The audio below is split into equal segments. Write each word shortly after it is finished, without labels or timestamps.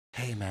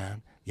Hey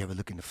man, you ever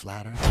looking to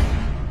flatter?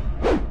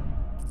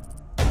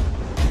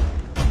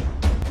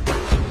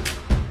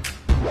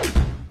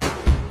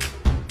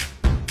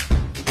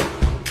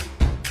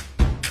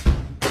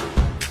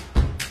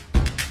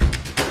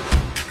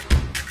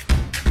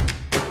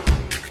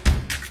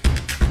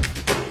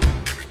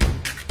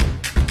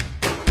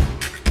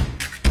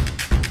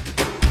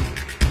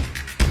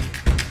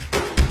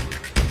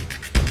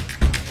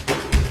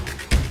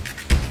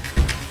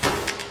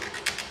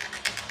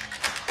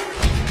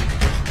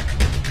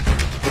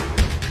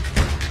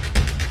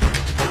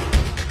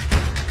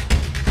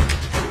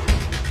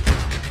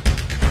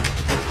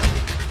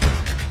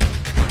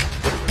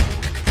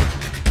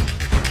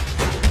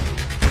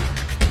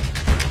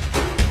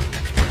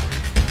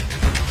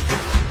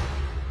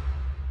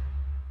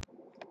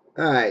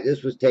 All right,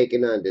 this was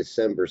taken on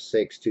December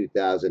 6,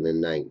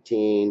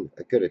 2019.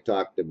 I could have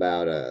talked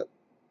about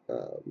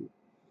um,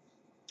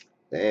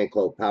 the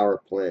Anclo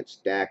power plant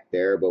stack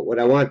there, but what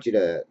I want you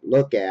to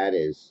look at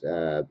is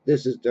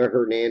this is the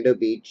Hernando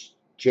Beach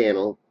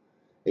channel,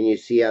 and you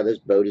see how this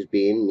boat is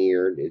being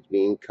mirrored, it's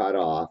being cut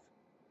off,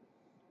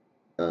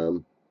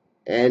 um,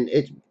 and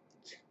it's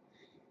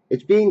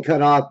being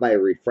cut off by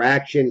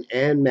refraction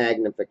and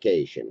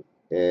magnification.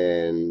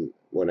 And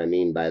what I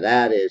mean by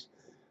that is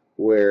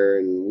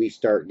when we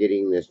start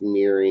getting this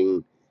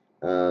mirroring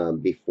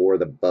before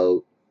the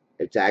boat,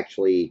 it's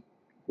actually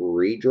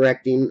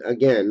redirecting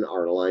again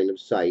our line of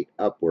sight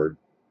upward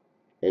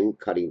and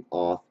cutting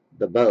off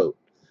the boat.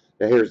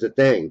 Now, here's the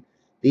thing,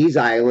 these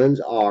islands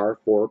are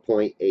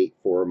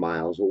 4.84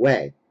 miles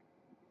away.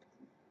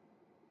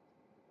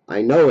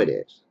 I know it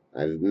is.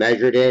 I've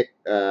measured it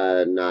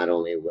not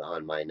only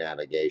on my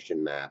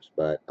navigation maps,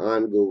 but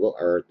on Google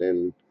Earth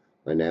and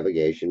my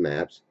navigation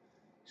maps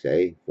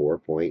say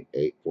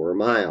 4.84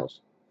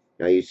 miles.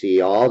 Now you see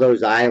all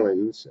those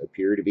islands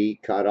appear to be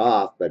cut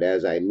off, but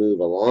as I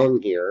move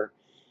along here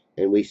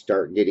and we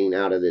start getting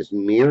out of this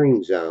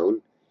mirroring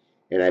zone,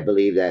 and I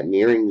believe that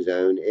mirroring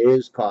zone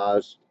is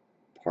caused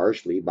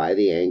partially by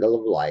the angle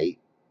of light,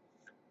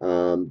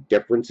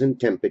 difference in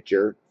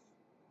temperature.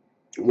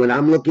 When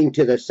I'm looking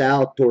to the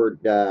south toward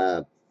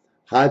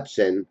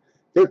Hudson,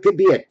 there could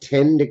be a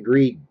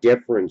 10-degree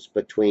difference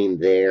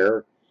between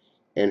there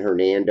and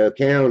Hernando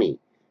County.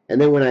 And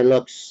then when I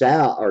look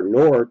south or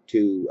north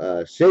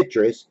to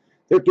Citrus,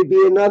 there could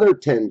be another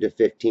 10 to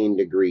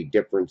 15-degree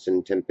difference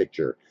in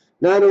temperature,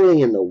 not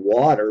only in the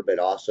water, but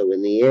also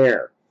in the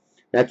air.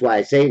 That's why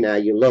I say now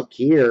you look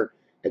here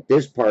at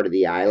this part of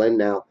the island.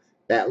 Now,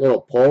 that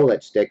little pole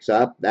that sticks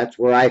up, that's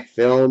where I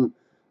film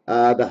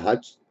the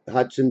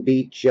Hudson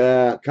Beach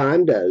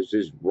condos,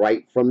 is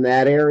right from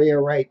that area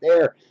right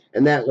there.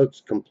 And that looks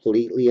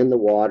completely in the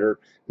water,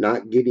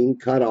 not getting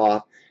cut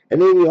off.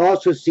 And then you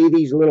also see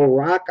these little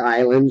rock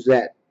islands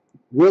that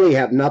really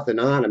have nothing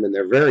on them, and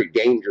they're very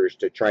dangerous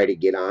to try to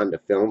get on to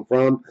film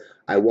from.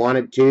 I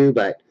wanted to,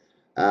 but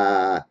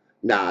nah,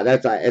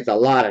 it's a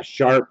lot of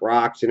sharp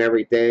rocks and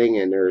everything,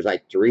 and there's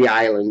like 3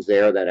 islands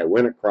there that I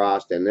went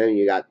across, and then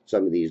you got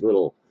some of these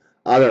little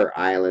other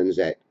islands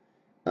that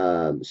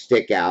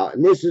stick out.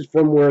 And this is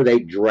from where they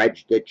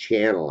dredged the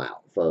channel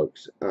out,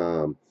 folks.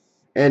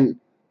 And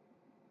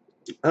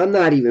I'm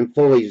not even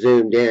fully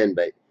zoomed in,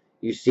 but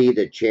you see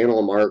the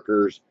channel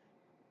markers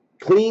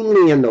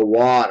cleanly in the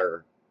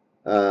water.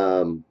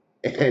 And,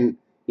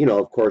 you know,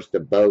 of course,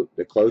 the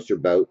closer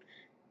boat,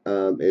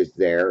 is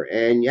there.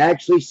 And you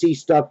actually see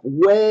stuff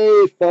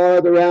way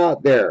farther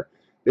out there.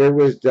 There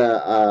was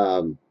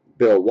the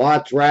Bill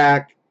Watts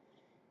rack.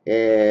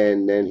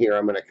 And then here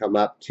I'm going to come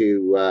up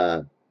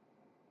to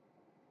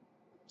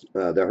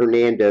the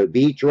Hernando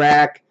Beach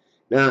rack.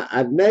 Now,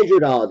 I've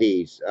measured all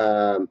these.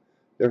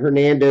 The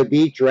Hernando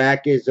Beach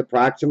rack is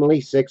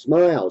approximately 6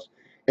 miles.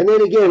 And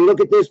then again,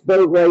 look at this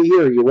boat right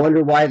here. You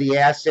wonder why the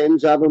ass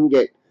ends of them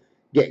get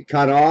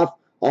cut off.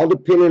 All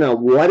depending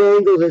on what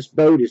angle this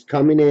boat is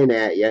coming in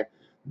at you.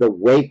 The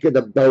wake of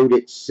the boat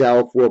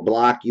itself will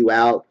block you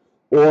out,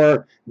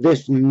 or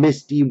this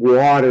misty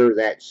water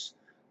that's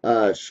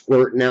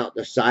squirting out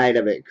the side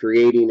of it,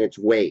 creating its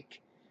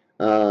wake.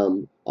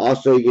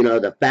 Also, you know,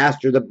 the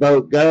faster the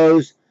boat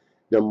goes,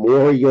 the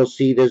more you'll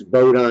see this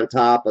boat on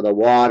top of the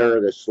water.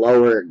 The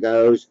slower it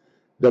goes,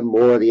 the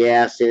more the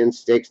ass end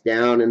sticks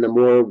down and the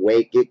more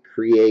wake it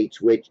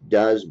creates, which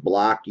does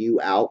block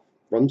you out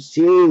from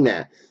seeing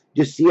that.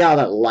 Just see how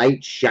that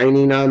light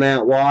shining on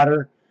that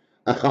water?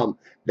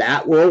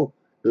 That will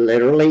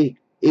literally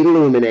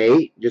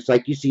illuminate, just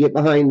like you see it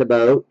behind the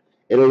boat.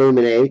 It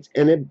illuminates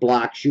and it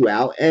blocks you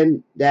out,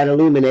 and that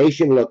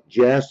illumination looked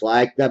just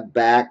like the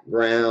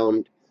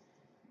background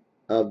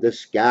of the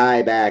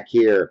sky back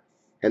here.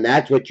 And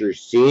that's what you're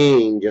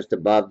seeing just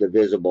above the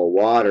visible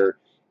water,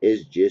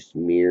 is just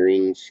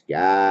mirroring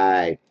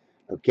sky.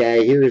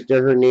 Okay, here's the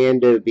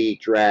Hernando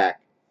Beach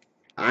rack.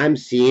 I'm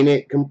seeing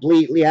it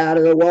completely out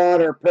of the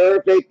water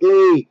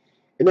perfectly.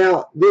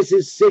 Now, this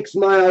is 6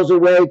 miles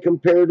away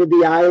compared to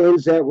the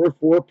islands that were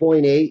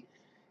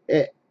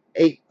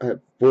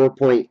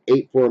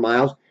 4.84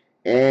 miles.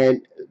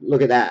 And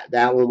look at that.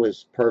 That one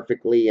was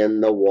perfectly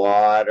in the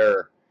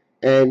water.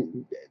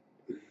 And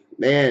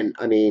man,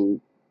 I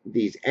mean,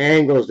 these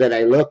angles that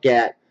I look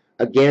at,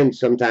 again,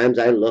 sometimes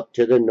I look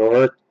to the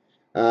north.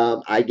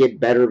 I get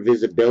better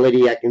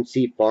visibility. I can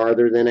see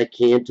farther than I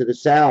can to the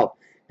south.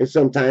 And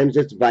sometimes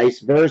it's vice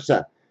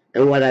versa.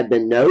 And what I've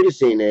been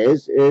noticing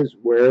is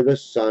where the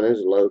sun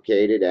is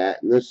located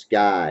at in the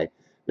sky.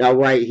 Now,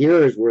 right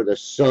here is where the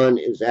sun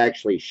is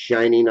actually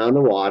shining on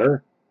the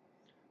water.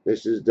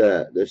 This is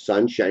the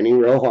sun shining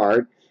real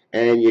hard,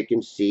 and you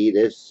can see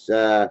this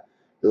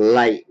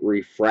light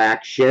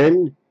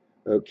refraction,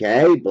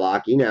 okay,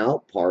 blocking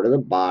out part of the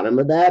bottom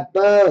of that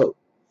boat.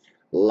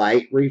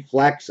 Light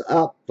reflects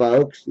up,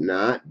 folks,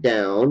 not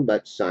down,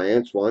 but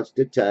science wants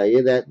to tell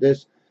you that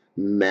this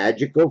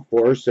magical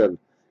force of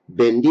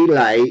bendy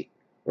light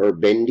or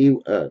bendy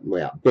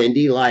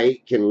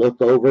light can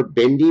look over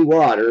bendy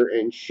water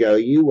and show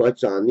you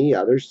what's on the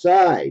other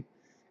side.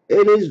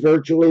 It is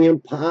virtually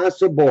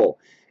impossible.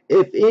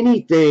 If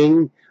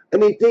anything, I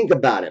mean, think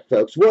about it,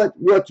 folks.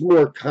 What's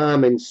more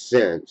common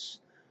sense?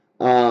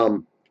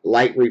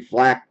 Light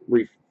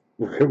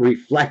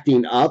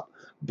reflecting up,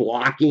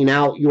 blocking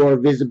out your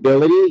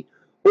visibility,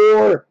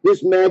 or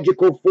this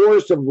magical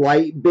force of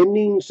light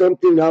bending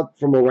something up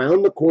from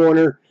around the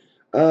corner.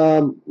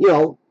 A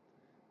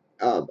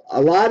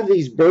lot of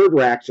these bird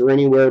racks are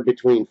anywhere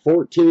between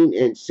 14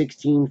 and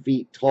 16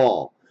 feet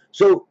tall.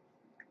 So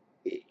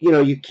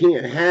you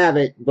can't have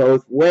it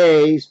both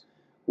ways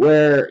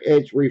where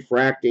it's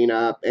refracting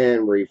up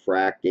and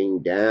refracting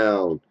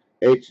down.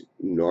 It's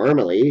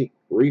normally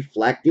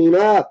reflecting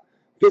up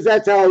because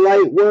that's how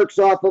light works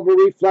off of a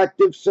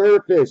reflective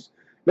surface.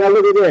 Now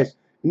look at this.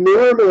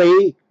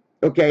 Normally,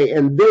 okay,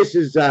 and this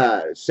is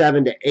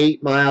 7 to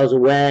 8 miles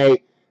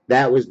away.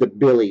 That was the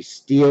Billy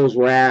Steele's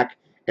rack.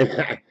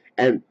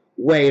 And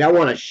wait, I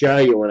want to show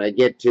you when I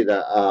get to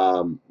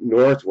the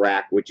North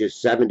Rack, which is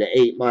 7 to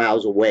 8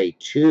 miles away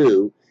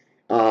too.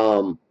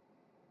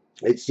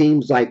 It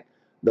seems like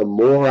the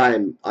more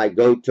I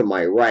go to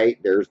my right,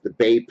 there's the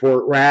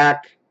Bayport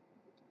Rack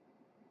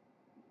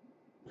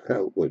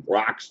with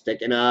rocks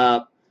sticking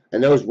up,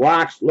 and those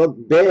rocks look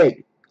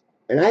big.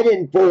 And I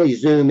didn't fully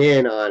zoom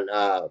in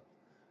on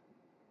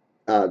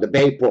the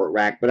Bayport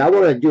Rack, but I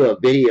want to do a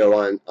video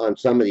on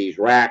some of these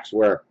racks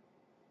where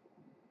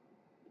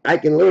I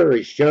can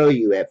literally show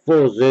you at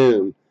full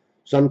zoom.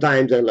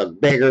 Sometimes they look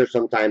bigger,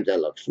 sometimes they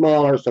look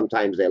smaller,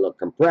 sometimes they look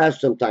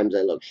compressed, sometimes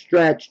they look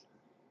stretched.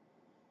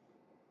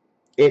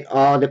 It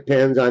all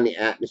depends on the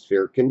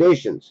atmospheric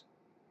conditions.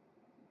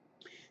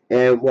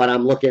 And what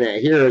I'm looking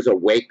at here is a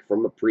wake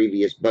from a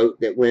previous boat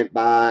that went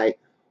by,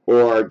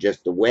 or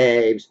just the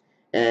waves.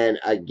 And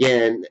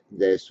again,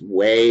 this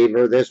wave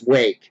or this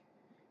wake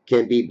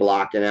can be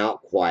blocking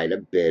out quite a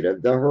bit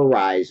of the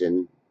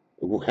horizon,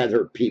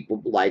 whether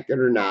people like it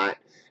or not.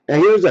 Now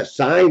here's a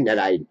sign that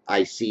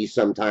I see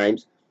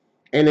sometimes,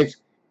 and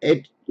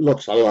it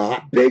looks a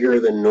lot bigger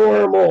than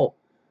normal.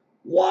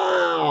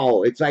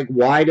 Wow, it's like,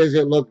 why does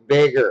it look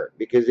bigger?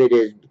 Because it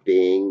is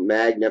being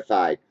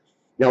magnified.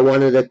 Now,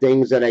 one of the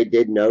things that I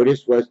did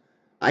notice was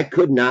I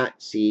could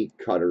not see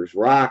Cutter's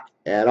Rock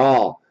at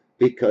all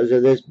because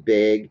of this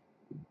big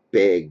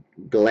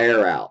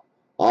glare out.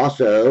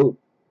 Also,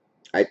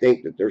 I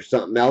think that there's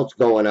something else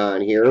going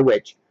on here,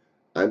 which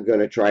I'm going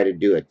to try to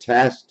do a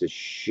test to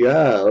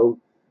show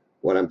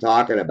what I'm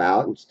talking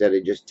about instead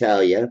of just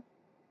tell you.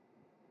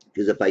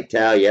 Because if I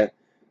tell you,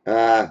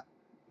 uh,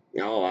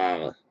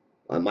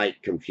 I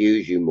might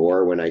confuse you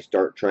more when I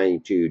start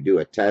trying to do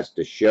a test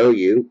to show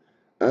you.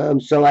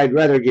 So I'd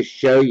rather just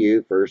show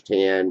you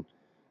firsthand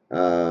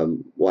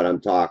what I'm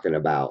talking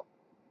about.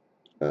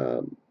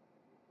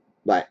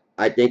 But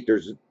I think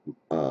there's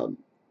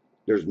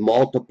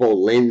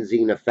multiple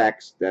lensing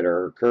effects that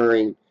are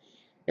occurring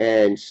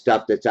and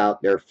stuff that's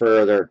out there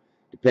further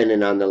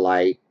depending on the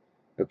light.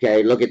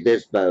 Okay, look at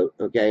this boat.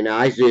 Okay, now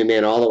I zoom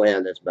in all the way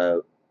on this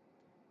boat,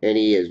 and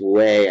he is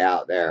way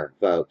out there,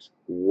 folks,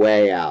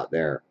 way out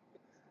there.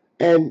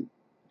 And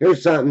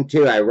here's something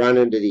too. I run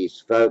into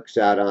these folks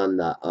out on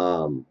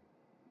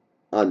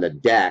the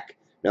deck.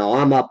 Now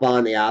I'm up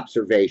on the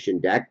observation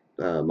deck.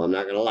 I'm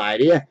not going to lie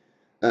to you.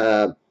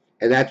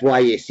 And that's why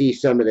you see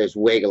some of this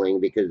wiggling,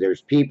 because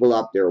there's people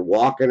up there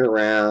walking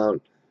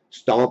around,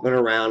 stomping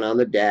around on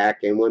the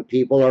deck. And when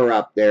people are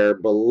up there,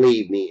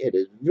 believe me, it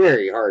is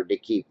very hard to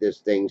keep this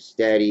thing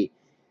steady,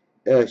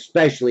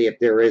 especially if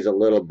there is a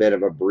little bit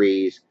of a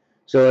breeze.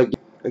 So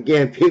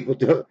again,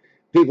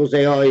 people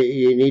say, "Oh,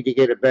 you need to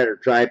get a better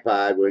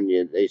tripod"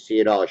 when they see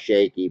it all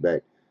shaky,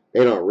 but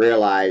they don't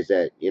realize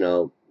that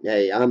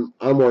hey, I'm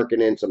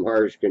working in some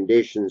harsh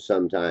conditions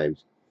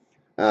sometimes.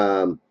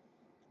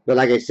 But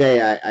like I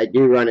say, I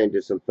do run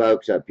into some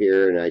folks up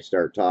here, and I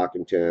start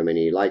talking to him, and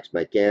he likes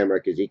my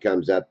camera because he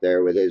comes up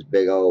there with his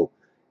big old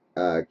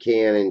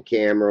Canon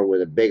camera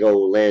with a big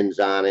old lens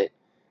on it,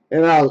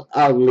 and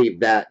I'll leave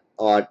that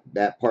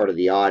part of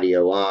the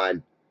audio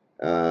on,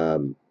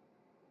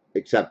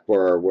 except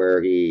for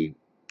where he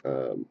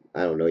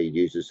I don't know, he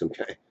uses some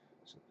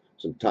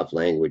tough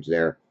language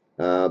there.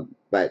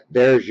 But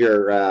there's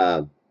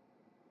your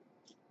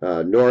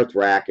North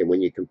Rack, and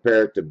when you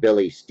compare it to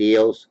Billy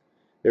Steele's,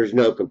 there's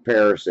no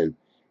comparison.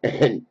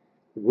 And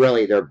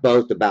really, they're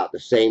both about the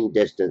same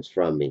distance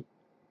from me.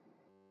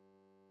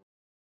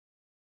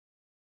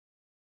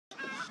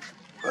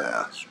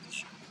 Well,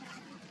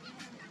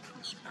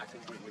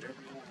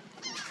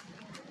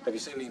 have you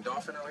seen any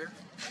dolphin out here?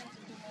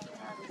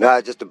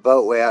 No, just a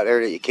boat way out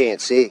there that you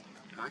can't see.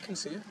 I can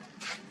see it.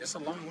 It's a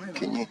long way.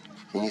 Can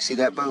you see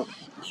that boat?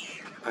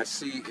 I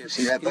see it's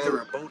See that either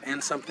boat? a boat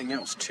and something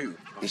else too.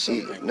 You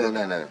see? No.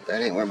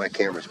 That ain't where my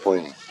camera's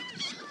pointing.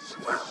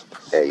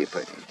 Yeah, you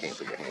can't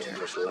put your hand there.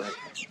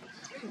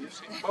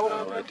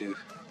 Oh, I do.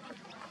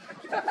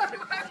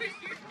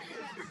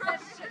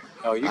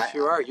 Oh, you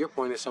sure are. You're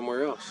pointing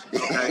somewhere else.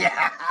 Okay.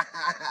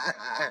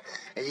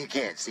 And you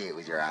can't see it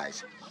with your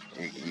eyes.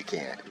 You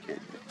can't.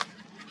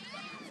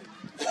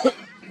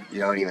 You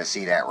don't even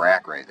see that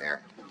rack right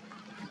there.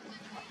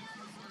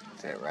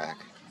 Is that rack?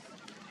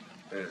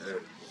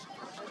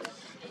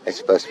 It's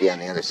supposed to be on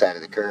the other side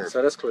of the curve.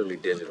 So that's clearly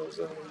digital,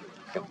 so.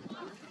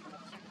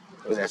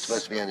 Well, that's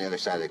supposed to be on the other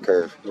side of the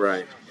curve.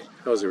 Right.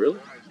 Oh, is it really?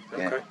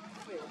 Yeah. Okay.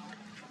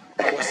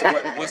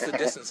 What's the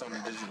distance on the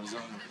digital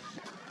zoom?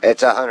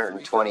 It's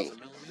 120.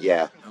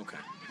 Yeah. Okay.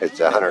 It's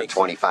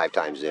 125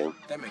 times zoom.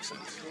 That makes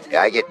sense.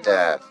 Yeah, I get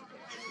the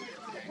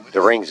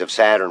rings of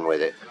Saturn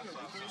with it.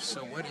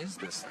 So what is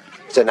this thing?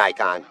 It's a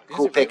Nikon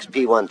Coolpix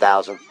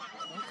P1000. Okay.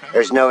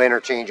 There's no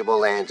interchangeable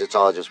lens. It's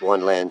all just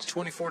one lens.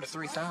 24 to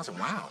 3000.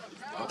 Wow.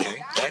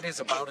 Okay. That is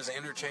about as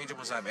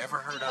interchangeable as I've ever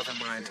heard of in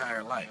my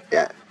entire life.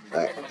 Yeah.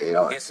 You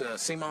know. It's a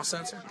CMOS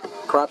sensor?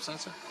 Crop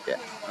sensor? Yeah.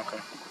 Okay.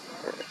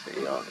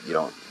 You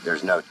don't.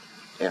 There's no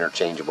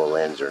interchangeable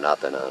lens or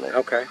nothing on it.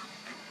 Okay.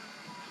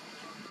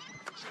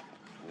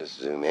 Just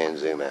zoom in,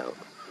 zoom out.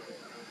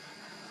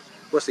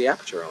 What's the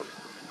aperture on it?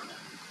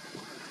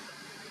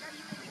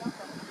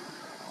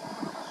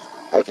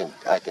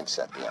 I can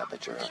set the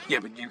aperture up. Yeah,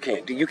 but you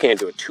can't do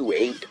a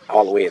 2.8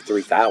 all the way at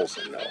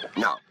 3000 though.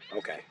 No.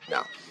 Okay.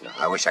 No.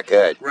 I wish I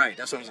could. Right,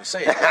 that's what I was gonna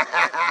say.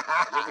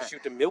 You can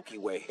shoot the Milky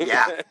Way.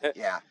 Yeah.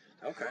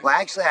 Okay. Well,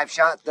 actually, I've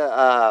shot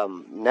the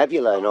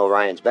nebula in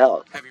Orion's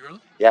Belt. Have you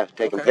really? Yeah,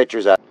 taking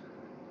pictures of.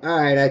 All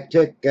right, I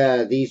took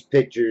these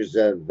pictures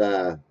of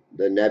the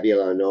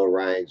nebula in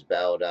Orion's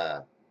Belt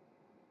on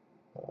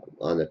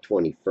the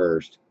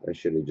 21st. I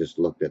should have just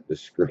looked at the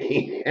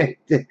screen.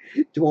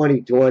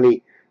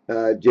 2020,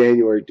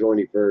 January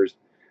 21st.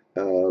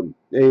 And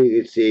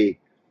you can see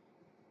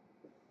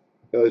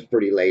it was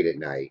pretty late at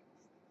night.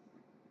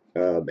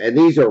 And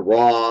these are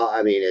raw.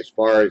 I mean, as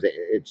far as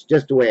it's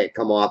just the way it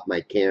come off my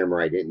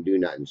camera. I didn't do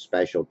nothing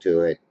special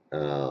to it.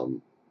 I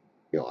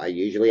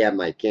usually have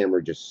my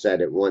camera just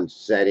set at one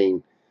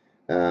setting.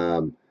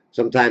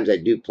 Sometimes I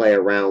do play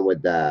around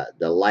with the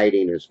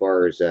lighting as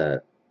far as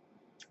the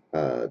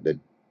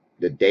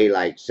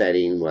daylight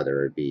setting,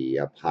 whether it be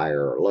up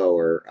higher or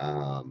lower.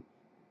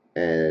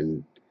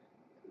 And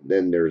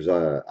then there's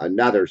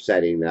another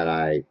setting that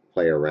I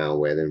play around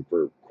with. And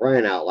for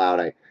crying out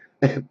loud,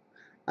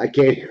 I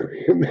can't even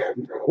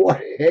remember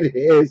what it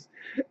is.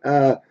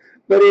 But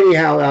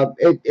anyhow,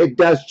 it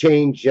does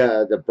change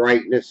the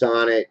brightness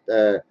on it.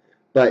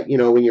 But,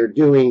 when you're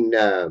doing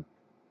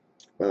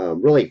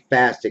really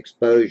fast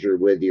exposure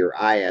with your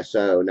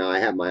ISO, now I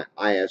have my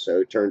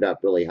ISO turned up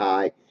really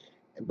high,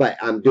 but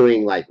I'm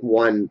doing like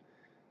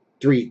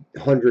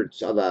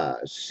 1/300th of a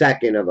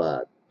second of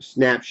a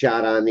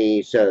snapshot on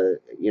these. So,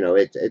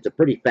 it's a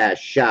pretty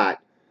fast shot.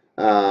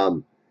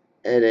 And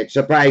it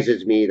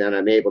surprises me that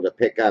I'm able to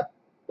pick up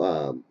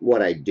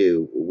what I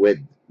do with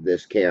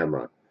this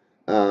camera.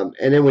 And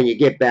then when you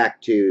get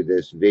back to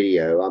this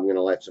video, I'm going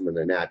to let some of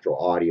the natural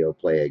audio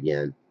play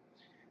again.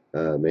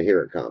 And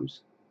here it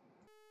comes.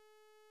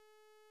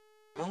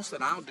 Most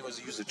that I'll do is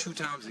use a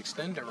 2x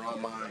extender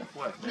on my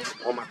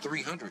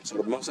 300. So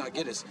the most I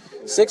get is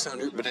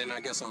 600, but then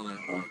I guess on a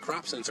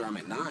crop sensor I'm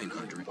at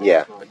 900.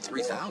 Yeah. But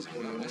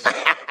 3000, that's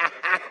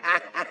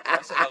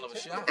a hell of a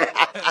shot.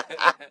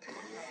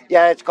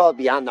 Yeah, it's called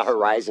Beyond the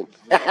Horizon.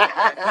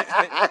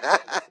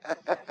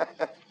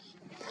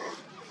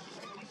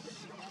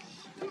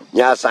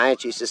 Yeah,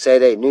 science used to say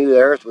they knew the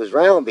Earth was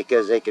round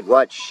because they could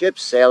watch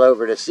ships sail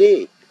over the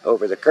sea,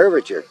 over the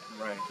curvature.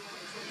 Right.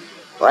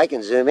 Well, I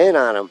can zoom in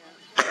on them.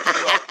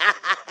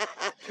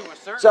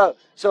 So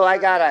I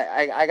got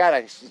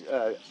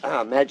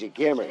a magic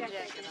camera.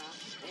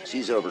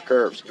 Sees over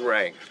curves.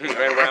 Right. And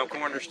around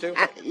corners too.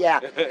 Yeah.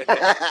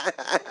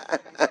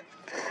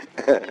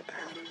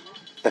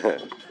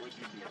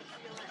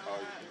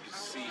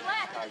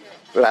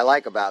 What I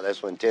like about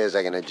this one too is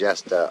I can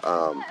adjust the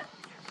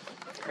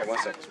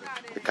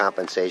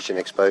compensation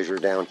exposure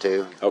down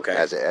too. Okay.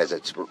 As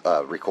it's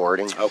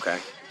recording. Okay.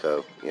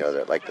 So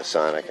like the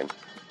sun, I can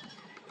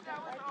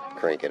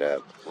crank it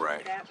up.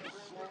 Right.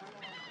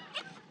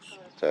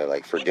 So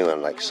like for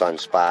doing like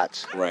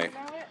sunspots. Right.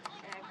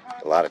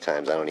 A lot of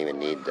times I don't even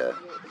need the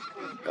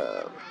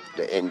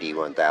ND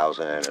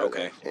 1000 or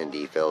okay.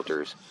 ND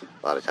filters.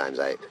 A lot of times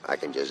I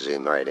can just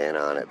zoom right in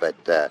on it. But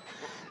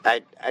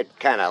I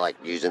kind of like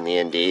using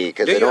the ND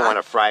because I don't want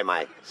to fry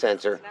my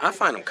sensor. I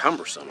find them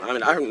cumbersome. I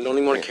mean, I don't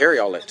even want to carry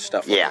all that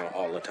stuff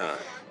all the time.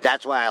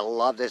 That's why I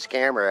love this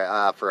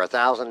camera. For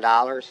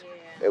 $1,000,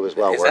 it was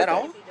well Is worth that it.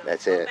 all?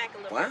 That's it.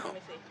 Wow.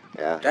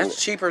 Yeah.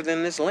 That's cheaper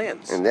than this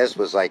lens. And this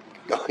was like,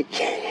 oh,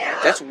 yeah.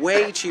 That's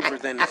way cheaper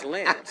than this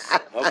lens.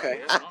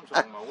 Okay.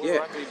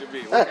 Yeah.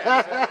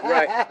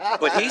 Right.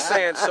 But he's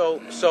saying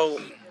so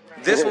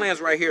this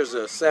lens right here is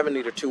a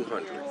 70 to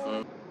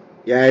 200.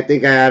 Yeah, I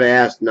think I ought to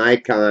ask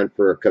Nikon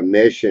for a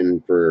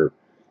commission for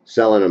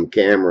selling them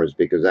cameras,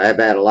 because I've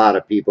had a lot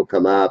of people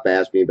come up,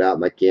 ask me about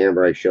my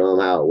camera. I show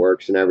them how it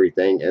works and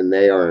everything, and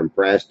they are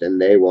impressed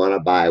and they want to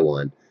buy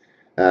one.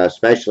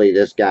 Especially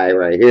this guy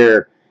right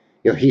here.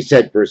 You know, he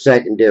said for a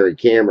secondary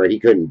camera, he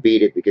couldn't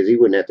beat it because he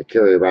wouldn't have to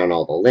carry around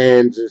all the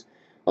lenses,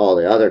 all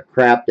the other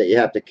crap that you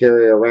have to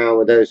carry around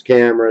with those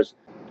cameras.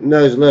 And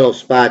those little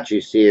spots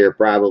you see are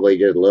probably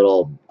just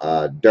little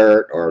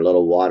dirt or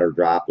little water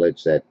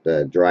droplets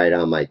that dried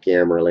on my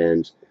camera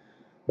lens.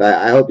 But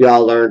I hope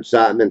y'all learned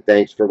something, and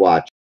thanks for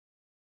watching.